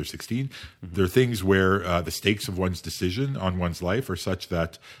it before they're 16. There are things where the stakes of one's decision on one's life are such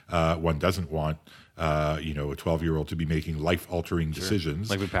that one doesn't want a 12-year-old to be making life-altering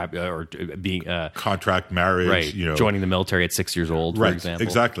decisions, like or being contract marriage, right? Joining the military at 6 years old, for example.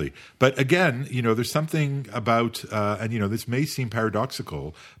 Exactly. But again, there's something about, and this may seem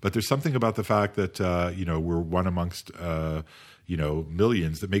paradoxical, but there's something about the fact that we're one amongst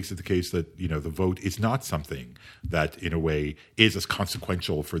millions that makes it the case that the vote is not something that, in a way, is as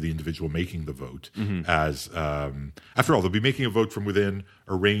consequential for the individual making the vote as, after all, they'll be making a vote from within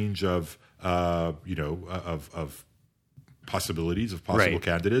a range of possibilities of possible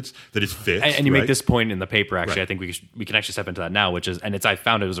candidates that is fixed. And you make this point in the paper, actually. I think we can actually step into that now, which is, and I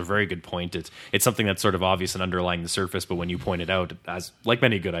found it was a very good point. It's something that's sort of obvious and underlying the surface, but when you point it out, as like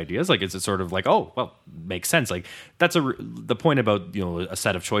many good ideas, like it's sort of like, oh, well, makes sense. Like that's the point about, a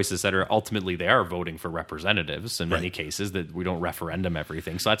set of choices that are ultimately, they are voting for representatives in many cases, that we don't referendum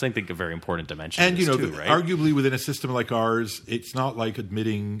everything. So that's, I think, a very important dimension. And, arguably within a system like ours, it's not like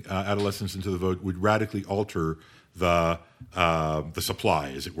admitting adolescents into the vote would radically alter the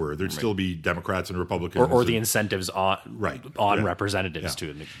supply, as it were. There'd still be Democrats and Republicans, or the incentives on representatives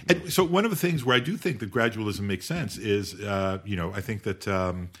to it. And so one of the things where I do think that gradualism makes sense is, I think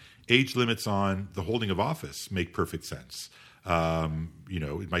that age limits on the holding of office make perfect sense.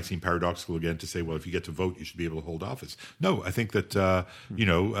 It might seem paradoxical again to say, well, if you get to vote, you should be able to hold office. No, I think that,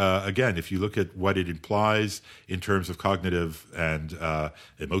 again, if you look at what it implies in terms of cognitive and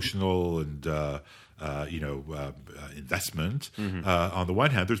emotional and investment. On the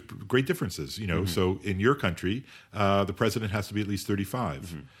one hand, there's great differences. So in your country, the president has to be at least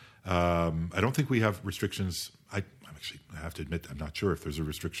 35. I don't think we have restrictions. I have to admit, I'm not sure if there's a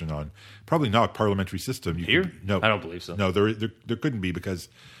restriction on. Probably not parliamentary system. No, I don't believe so. No, there couldn't be, because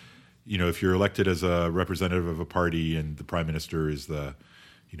if you're elected as a representative of a party and the prime minister is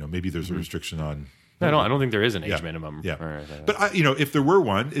maybe there's a restriction on. I don't think there is an age minimum. Yeah. But if there were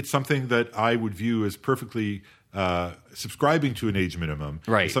one, it's something that I would view as perfectly subscribing to an age minimum.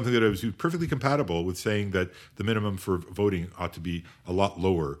 Right. It's something that I was perfectly compatible with saying that the minimum for voting ought to be a lot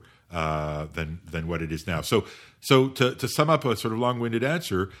lower than what it is now. So to sum up a sort of long-winded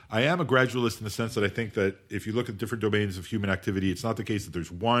answer, I am a gradualist in the sense that I think that if you look at different domains of human activity, it's not the case that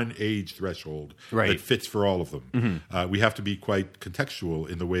there's one age threshold that fits for all of them. We have to be quite contextual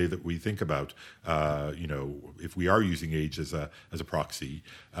in the way that we think about, if we are using age as a proxy,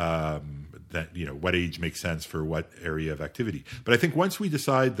 that what age makes sense for what area of activity. But I think once we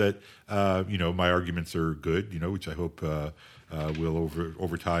decide that my arguments are good, which I hope will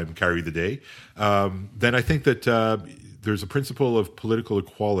over time carry the day, then I think that there's a principle of political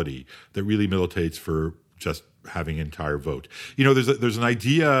equality that really militates for just having an entire vote. There's an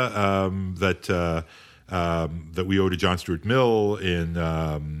idea that we owe to John Stuart Mill in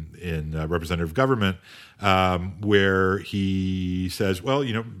representative government, where he says, well,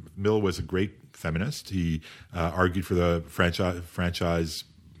 Mill was a great feminist. He argued for the franchise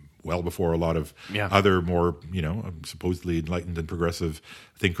well before a lot of other more, supposedly enlightened and progressive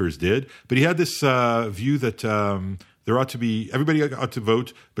thinkers did. But he had this view that there ought to be, everybody ought to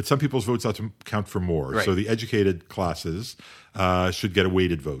vote, but some people's votes ought to count for more. Right. So the educated classes should get a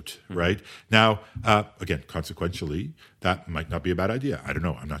weighted vote, right? Now, again, consequentially, that might not be a bad idea. I don't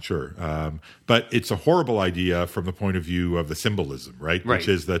know. I'm not sure. But it's a horrible idea from the point of view of the symbolism, right? Which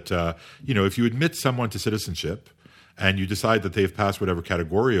is that, if you admit someone to citizenship, and you decide that they've passed whatever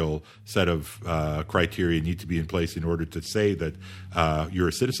categorical set of criteria need to be in place in order to say that you're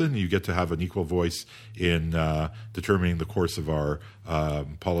a citizen, you get to have an equal voice in determining the course of our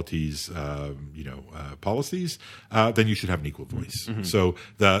policies, then you should have an equal voice. Mm-hmm. So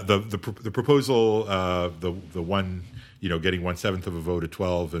the proposal, the one, getting 1/7 of a vote at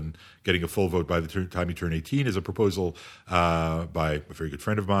 12 and getting a full vote by the time you turn 18 is a proposal by a very good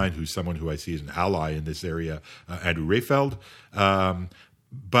friend of mine, who's someone who I see as an ally in this area, Andrew Rayfeld.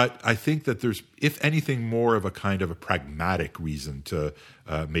 But I think that there's, if anything, more of a kind of a pragmatic reason to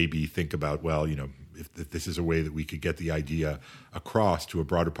maybe think about, if this is a way that we could get the idea across to a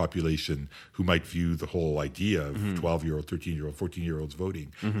broader population who might view the whole idea of 12-year-old, 13-year-old, 14-year-olds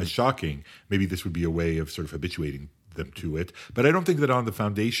voting as shocking, maybe this would be a way of sort of habituating them to it. But I don't think that on the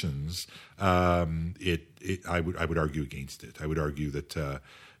foundations, I would argue against it. I would argue that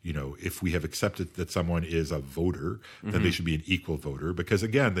if we have accepted that someone is a voter, then they should be an equal voter. Because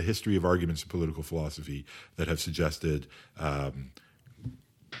again, the history of arguments in political philosophy that have suggested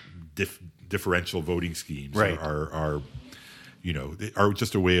differential voting schemes are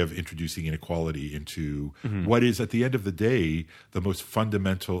just a way of introducing inequality into what is, at the end of the day, the most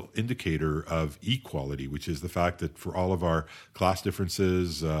fundamental indicator of equality, which is the fact that for all of our class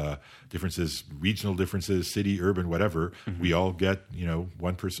differences, regional differences, city, urban, whatever, we all get,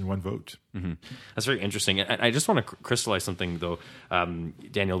 one person, one vote. Mm-hmm. That's very interesting. And I just want to crystallize something, though,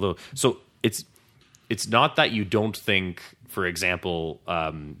 Daniel, though. So it's not that you don't think, for example,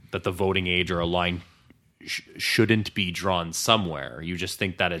 that the voting age or a line shouldn't be drawn somewhere. You just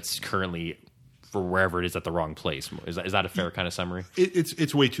think that it's currently, for wherever it is, at the wrong place. Is that a fair kind of summary?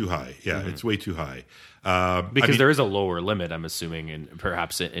 It's way too high. Yeah, it's way too high. Because there is a lower limit, I'm assuming, and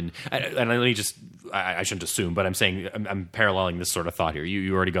perhaps and let me just, I shouldn't assume, but I'm saying I'm paralleling this sort of thought here.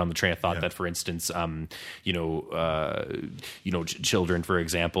 You already got on the train of thought that, for instance, children, for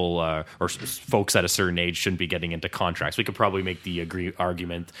example, or folks at a certain age shouldn't be getting into contracts. We could probably make the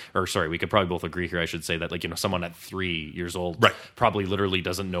argument, we could probably both agree here, I should say, that someone at 3 years old probably literally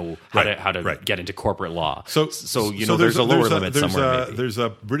doesn't know how to get into corporate law. So there's a lower limit somewhere. There's a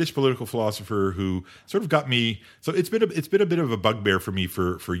British political philosopher who sort of got me. So it's been a bit of a bugbear for me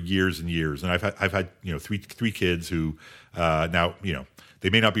for years and years, and I've had three kids who now they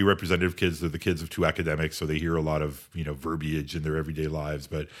may not be representative kids. They're the kids of two academics, so they hear a lot of verbiage in their everyday lives.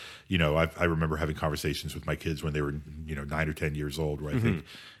 But I remember having conversations with my kids when they were 9 or 10 years old, where I think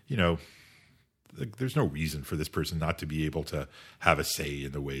there's no reason for this person not to be able to have a say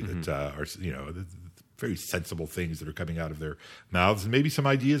in the way that are very sensible things that are coming out of their mouths, and maybe some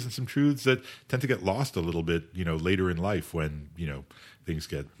ideas and some truths that tend to get lost a little bit, later in life when things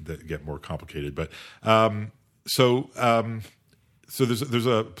get more complicated. But so there's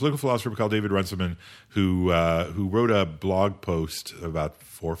a political philosopher called David Runciman who wrote a blog post about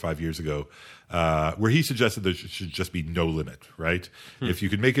 4 or 5 years ago where he suggested there should just be no limit, right? If you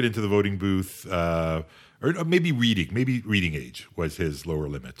could make it into the voting booth, or maybe reading age was his lower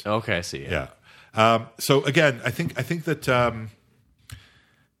limit. Okay, I see. Yeah. So again, I think that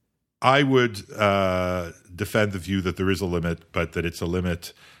I would defend the view that there is a limit, but that it's a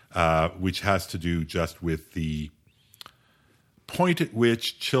limit which has to do just with the point at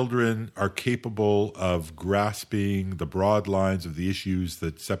which children are capable of grasping the broad lines of the issues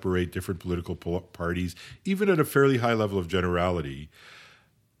that separate different political parties, even at a fairly high level of generality,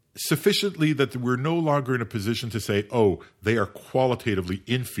 sufficiently that we're no longer in a position to say, they are qualitatively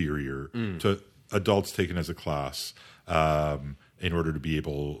inferior to adults taken as a class in order to be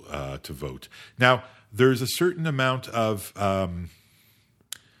able to vote. Now, there's a certain amount of kind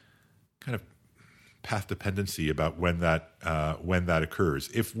of path dependency about when that occurs.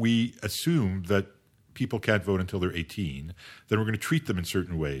 If we assume that people can't vote until they're 18, then we're going to treat them in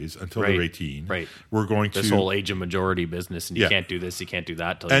certain ways until they're 18. Right. We're going this whole age of majority business, and you can't do this, you can't do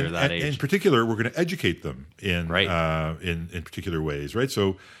that till you're that age. In particular, we're going to educate them in particular ways, right?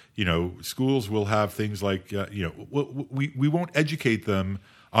 So, schools will have things like, we won't educate them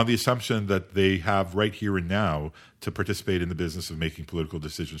on the assumption that they have right here and now to participate in the business of making political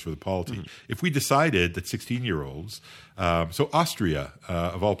decisions for the polity. If we decided that 16-year-olds, so Austria,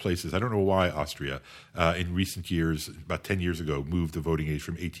 of all places, I don't know why Austria, in recent years, about 10 years ago, moved the voting age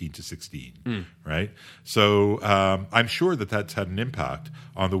from 18 to 16, right? So I'm sure that that's had an impact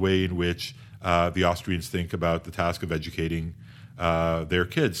on the way in which the Austrians think about the task of educating their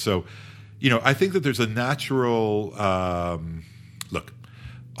kids. So, I think that there's a natural look.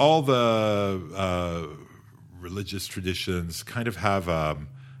 All the religious traditions kind of have a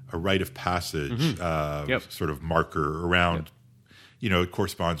rite of passage sort of marker around, it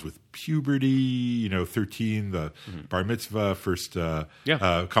corresponds with puberty, 13, the bar mitzvah, first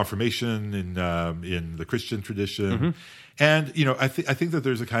confirmation in the Christian tradition. And, I think that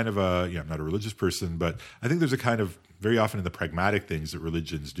there's a kind of I'm not a religious person, but I think there's a kind of, very often in the pragmatic things that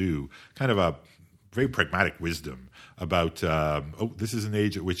religions do, kind of a very pragmatic wisdom about, this is an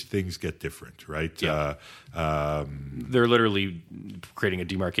age at which things get different, right? Yeah. They're literally creating a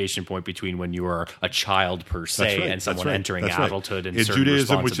demarcation point between when you are a child per se and someone entering adulthood and in certain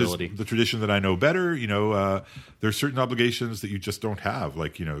Judaism, which responsibility. is the tradition that I know better, there's certain obligations that you just don't have,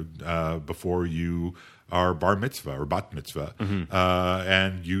 like, before you are bar mitzvah or bat mitzvah,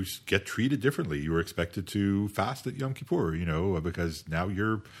 and you get treated differently. You are expected to fast at Yom Kippur, because now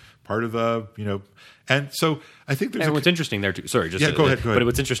you're part of the, and so I think there's. And what's interesting there too. Sorry, go ahead. But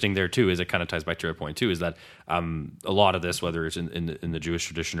what's interesting there too is it kind of ties back to your point too. Is that a lot of this, whether it's in the Jewish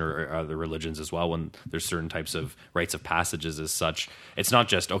tradition or other religions as well, when there's certain types of rites of passages as such, it's not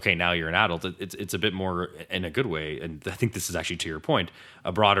just okay, now you're an adult. It's a bit more in a good way, and I think this is actually to your point,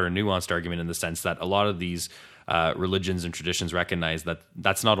 a broader and nuanced argument in the sense that a lot of these religions and traditions recognize that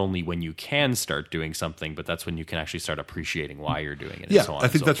that's not only when you can start doing something, but that's when you can actually start appreciating why you're doing it. Yeah, and so on I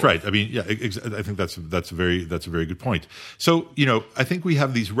think that's forth. right. I mean, I think that's a very good point. So, I think we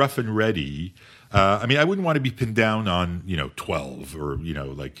have these rough and ready. I wouldn't want to be pinned down on 12 or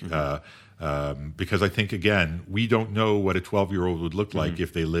because I think, again, we don't know what a 12-year-old would look like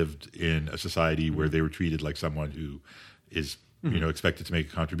if they lived in a society where they were treated like someone who is expected to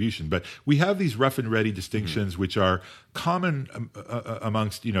make a contribution. But we have these rough and ready distinctions which are common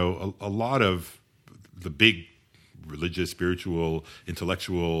amongst, a lot of the big religious, spiritual,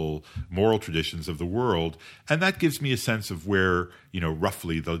 intellectual, moral traditions of the world. And that gives me a sense of where,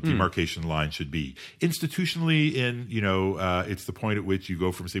 roughly the demarcation line should be. Institutionally, it's the point at which you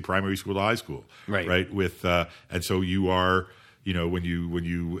go from, say, primary school to high school. Right? With, and so you are, when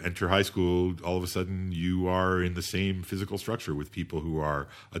you enter high school, all of a sudden you are in the same physical structure with people who are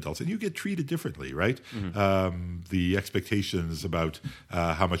adults, and you get treated differently, right? The expectations about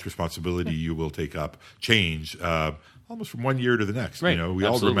how much responsibility you will take up change almost from one year to the next. Right. We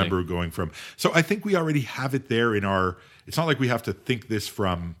all remember going from. So I think we already have it there in our. It's not like we have to think this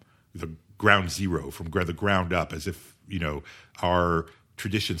from the ground zero, from the ground up, as if our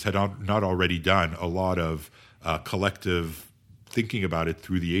traditions had not already done a lot of collective thinking about it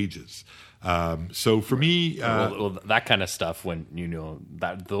through the ages. So for me, well, that kind of stuff, when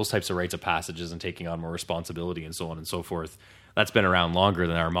that those types of rites of passages and taking on more responsibility and so on and so forth, that's been around longer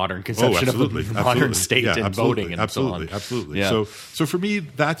than our modern conception of the modern state and voting and so on. Absolutely. Yeah. So for me,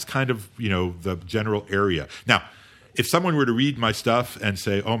 that's kind of the general area. Now, if someone were to read my stuff and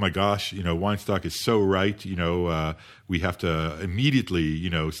say, "Oh my gosh, Weinstock is so right. We have to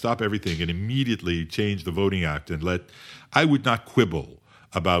immediately, stop everything and immediately change the Voting Act and I would not quibble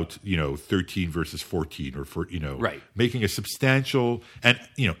about 13 versus 14 or right. making a substantial and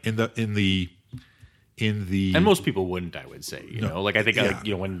in the and most people wouldn't, I would say, I think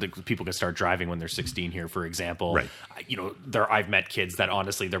when people can start driving when they're 16 here, for example, right. I've met kids that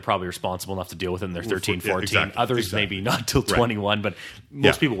honestly they're probably responsible enough to deal with in their 13, 14. Exactly, Others maybe not till 21, but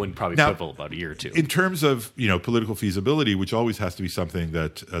most people wouldn't probably quibble about a year or two. In terms of political feasibility, which always has to be something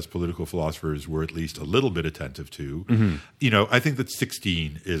that as political philosophers we're at least a little bit attentive to, I think that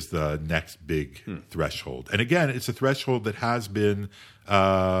 16 is the next big threshold. And again, it's a threshold that has been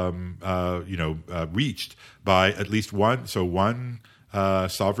reached by at least one. So one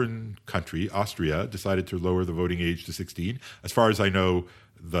sovereign country, Austria, decided to lower the voting age to 16. As far as I know,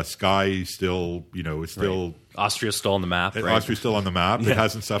 the sky still, it's still right. Austria's still on the map. Right? Austria's still on the map. It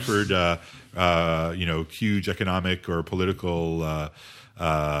hasn't suffered, huge economic or political.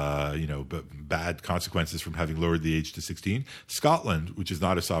 Bad consequences from having lowered the age to 16. Scotland, which is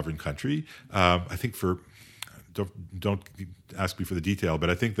not a sovereign country, I think don't ask me for the detail, but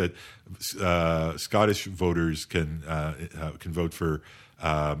I think that Scottish voters can vote for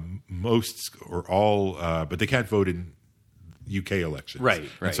most or all, but they can't vote in UK elections. Right.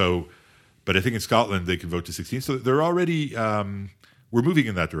 And so, but I think in Scotland they can vote to 16. So they're already we're moving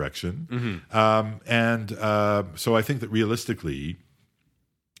in that direction, so I think that realistically,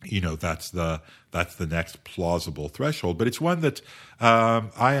 that's the next plausible threshold. But it's one that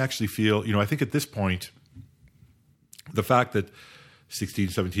I actually feel, I think at this point, the fact that 16,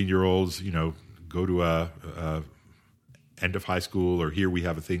 17-year-olds, go to a end of high school, or here we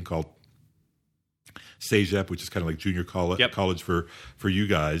have a thing called CEGEP, which is kind of like junior college for you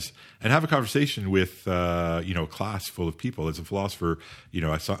guys, and have a conversation with a class full of people. As a philosopher,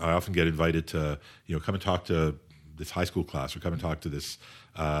 I often get invited to come and talk to this high school class or come and talk to this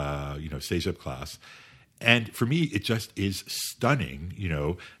CEGEP class. And for me, it just is stunning,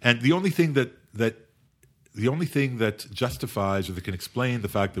 And the only thing that justifies or that can explain the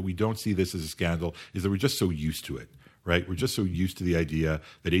fact that we don't see this as a scandal is that we're just so used to it, right? We're just so used to the idea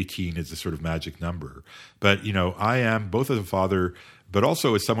that 18 is a sort of magic number. But, I am both as a father, but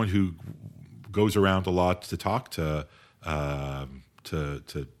also as someone who goes around a lot to talk to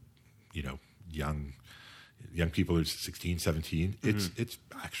young people who are 16, 17, it's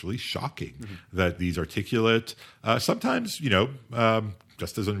actually shocking that these articulate, sometimes,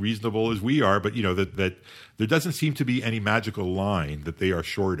 just as unreasonable as we are, but, that there doesn't seem to be any magical line that they are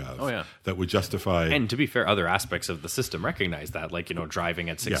short of that would justify. And to be fair, other aspects of the system recognize that, like, driving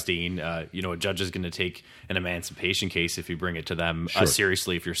at 16, a judge is going to take an emancipation case if you bring it to them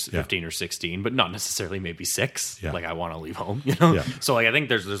seriously if you're 15 or 16, but not necessarily maybe 6. Like, I want to leave home, So, like, I think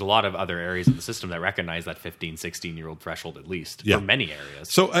there's a lot of other areas of the system that recognize that 15, 16-year-old threshold, at least, for many areas.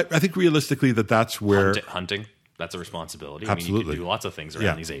 So I think realistically that's where... Hunting. That's a responsibility. Absolutely. I mean, you can do lots of things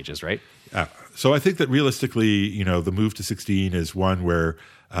around these ages, right? So I think that realistically, the move to 16 is one where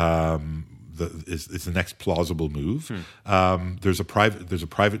it's the next plausible move. There's a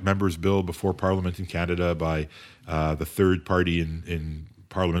private member's bill before Parliament in Canada by the third party in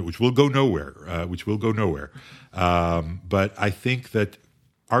Parliament, which will go nowhere. But I think that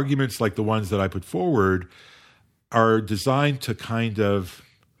arguments like the ones that I put forward are designed to kind of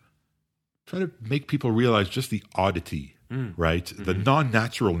try to make people realize just the oddity, right? Mm-hmm. The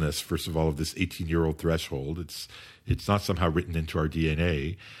non-naturalness, first of all, of this 18-year-old threshold. It's not somehow written into our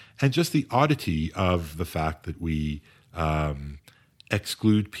DNA. And just the oddity of the fact that we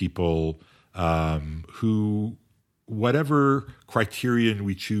exclude people who, whatever criterion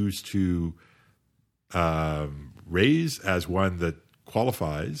we choose to raise as one that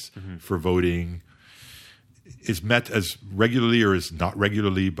qualifies for voting, is met as regularly or is not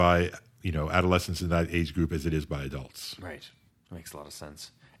regularly by adolescents in that age group as it is by adults. Right. That makes a lot of sense.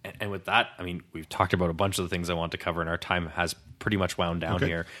 And with that, I mean, we've talked about a bunch of the things I want to cover, and our time has pretty much wound down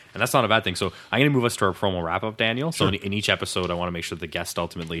here. And that's not a bad thing. So I'm going to move us to our promo wrap-up, Daniel. So in each episode, I want to make sure the guest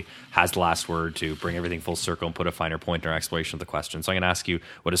ultimately has the last word to bring everything full circle and put a finer point in our exploration of the question. So I'm going to ask you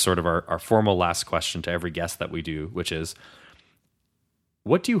what is sort of our formal last question to every guest that we do, which is,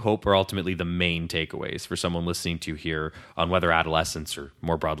 what do you hope are ultimately the main takeaways for someone listening to here on whether adolescents or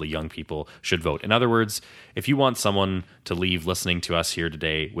more broadly young people should vote? In other words, if you want someone to leave listening to us here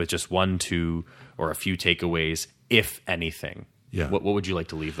today with just 1, 2, or a few takeaways, if anything, what would you like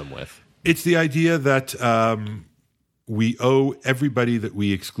to leave them with? It's the idea that we owe everybody that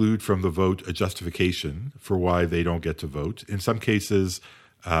we exclude from the vote a justification for why they don't get to vote. In some cases,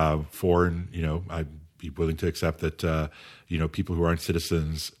 foreign, I'd be willing to accept that people who aren't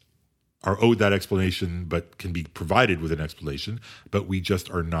citizens are owed that explanation, but can be provided with an explanation. But we just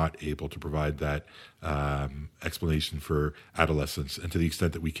are not able to provide that explanation for adolescents. And to the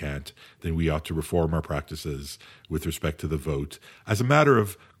extent that we can't, then we ought to reform our practices with respect to the vote as a matter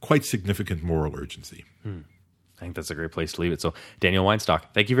of quite significant moral urgency. I think that's a great place to leave it. So, Daniel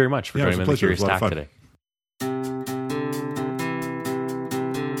Weinstock, thank you very much for joining me on The Curious Task today.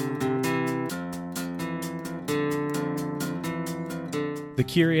 The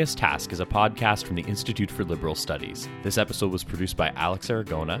Curious Task is a podcast from the Institute for Liberal Studies. This episode was produced by Alex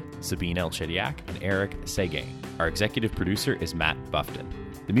Aragona, Sabine Elchediak, and Eric Seguin. Our executive producer is Matt Buffton.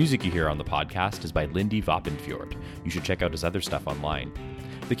 The music you hear on the podcast is by Lindy Voppenfjord. You should check out his other stuff online.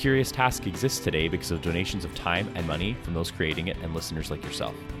 The Curious Task exists today because of donations of time and money from those creating it and listeners like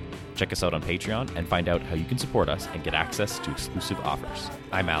yourself. Check us out on Patreon and find out how you can support us and get access to exclusive offers.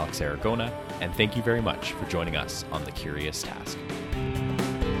 I'm Alex Aragona, and thank you very much for joining us on The Curious Task.